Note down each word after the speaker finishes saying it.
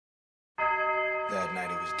That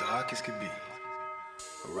night it was dark as could be.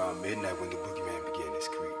 Around midnight when the boogeyman began his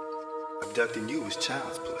creep. Abducting you was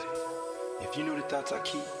child's play. If you knew the thoughts I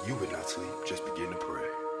keep, you would not sleep, just begin to pray.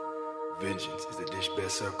 Vengeance is the dish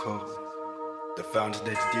best served cold. The fountains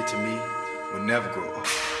that you did to me will never grow old.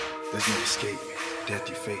 There's no escape, death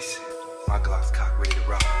you face it. My Glock's cocked ready to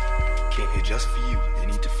rock. Came here just for you,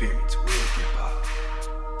 and interference will get popped.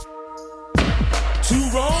 Two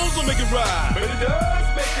wrongs don't make it right, but it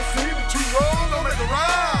does make it seem. Two wrongs don't make it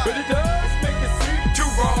right, but it does make it seem. Two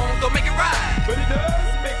wrongs don't make it right, but it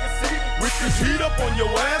does make it seem. With this heat up on your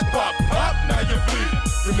ass, pop, pop, now you're bleeding.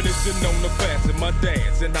 Reminiscing on the past and my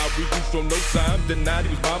dance and how we used from no time denied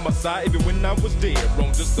he was by my side even when I was dead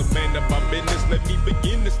wrong. Just a man of my business, let me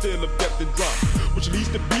begin to still of death and drama, which leads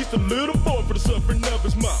to beast a little boy for the suffering of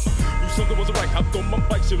his mama. Knew something wasn't right, hopped on my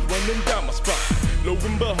bike, she was running down my spine. Lo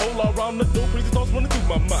and behold, all around the door, crazy thoughts running through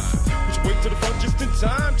my mind. Which wait to the front just in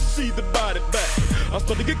time to see the body back. I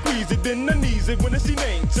started to get queasy, then uneasy when I see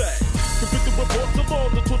name tag. Conflicted reports of all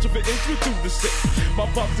the torture for entry through the set. My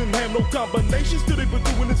pops didn't have no combinations, still they put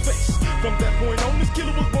through in his face. From that point on, this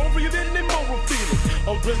killer was born for you, then immoral feelings.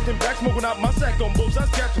 All dressed in black, smoking out my sack on both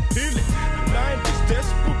sides, captured peeling. And I am this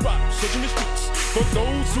desperate, searching the streets for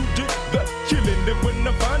those who did the killing. Then when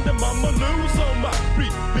I find them, I'ma lose on my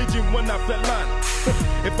religion when I flatline.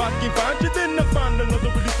 If I can find you, then I find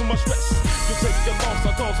another release of my stress. You take your loss,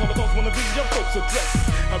 I toss all the thoughts when I visit your folks' address.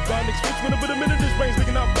 Ironic switch when I put a minute, this brain's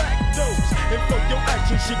leaking out back doors. And fuck your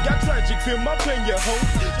action, shit got tragic, feel my pain, you hoe.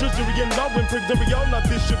 Treasury and law and prison, y'all not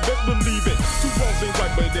this, you best believe it. Two wrongs ain't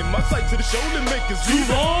right, but in my sight to the show, then make it two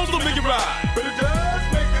wrongs don't make it right, but it does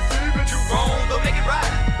make it even. two wrongs don't make it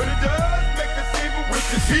right, but it does make it even. With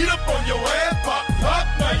this heat up on your ass, pop, pop,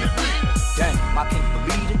 now you're bleeding. Damn, I can't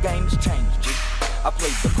believe the game has changed, G. I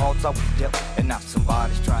played the cards I was dealt, and now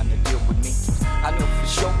somebody's trying to deal with me. I know for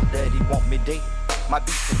sure that he want me dead. Might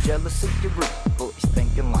be some jealousy to root, but he's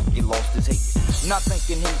thinking like he lost his head. Not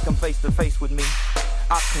thinking he come face to face with me.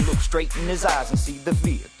 I can look straight in his eyes and see the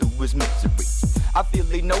fear through his misery. I feel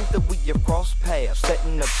he knows that we have crossed paths,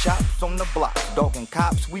 setting up shops on the block, dogging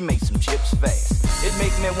cops, we made some chips fast. It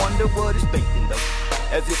makes me wonder what he's thinking though,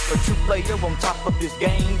 as if a true player on top of this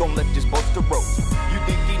game gon' let this buster roll. You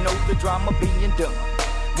think he knows the drama being done?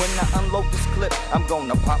 When I unload this clip, I'm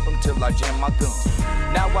gonna pop him till I jam my gun.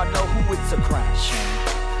 Now I know who it's a crime shame.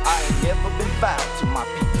 I ain't never been foul to my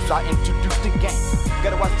peeps, I introduced the game.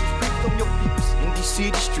 Gotta watch these creeps on your peeps in these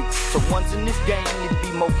city streets. So ones in this game need to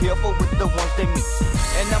be more careful with the ones they meet.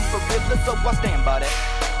 And I'm for real, so I stand by that.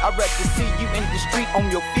 I'd rather see you in the street on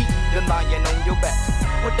your feet than lying on your back.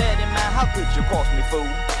 With that in mind, how could you cross me, fool?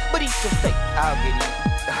 But eat your steak, I'll get you.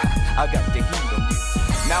 I got the heat on you.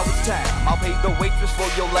 Now it's time, I'll pay the waitress for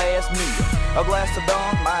your last meal. A glass of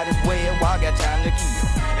Dawn, might as well, I got time to kill.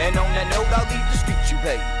 And on that note, I'll leave the street you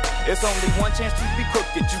pay. It's only one chance to be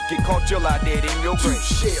crooked, you get caught, you're like dead in your grave.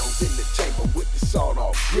 Two shells in the chamber with the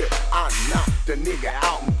sawed-off grip. I knocked the nigga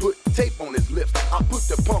out and put tape on his lips. I put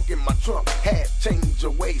the punk in my trunk, had change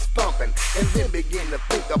of ways thumping, and then began to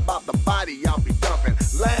think about the body I'll be dumping.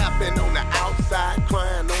 Laughing on the outside,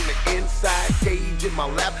 crying on the inside, cage in my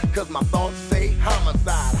lap, cause my thoughts say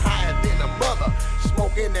homicide. Higher than a mother,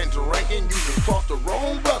 smoking and drinking, you done crossed the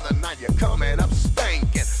wrong brother. Now you're coming up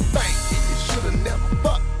spanking, thinking you should've never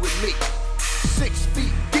fucked with me. 6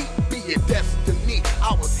 feet deep, be your destiny.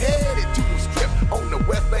 I was headed to a strip on the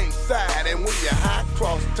West Bank side, and when you high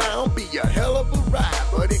cross town, be a hell of a ride.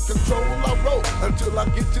 But in control I roll until I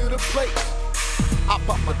get to the place. I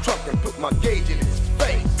pop my trunk and put my gauge in his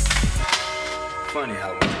face. Funny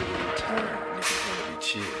how when people return, niggas wanna be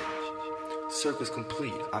chill. Circle's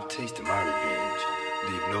complete, I've tasted my revenge.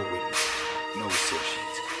 Leave no witnesses, no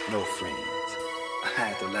associates, no friends. I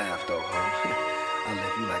had to laugh though, huh? I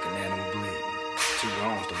left you like an animal bleeding. Two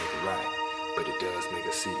wrongs don't make it right, but it does make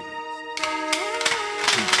a scene.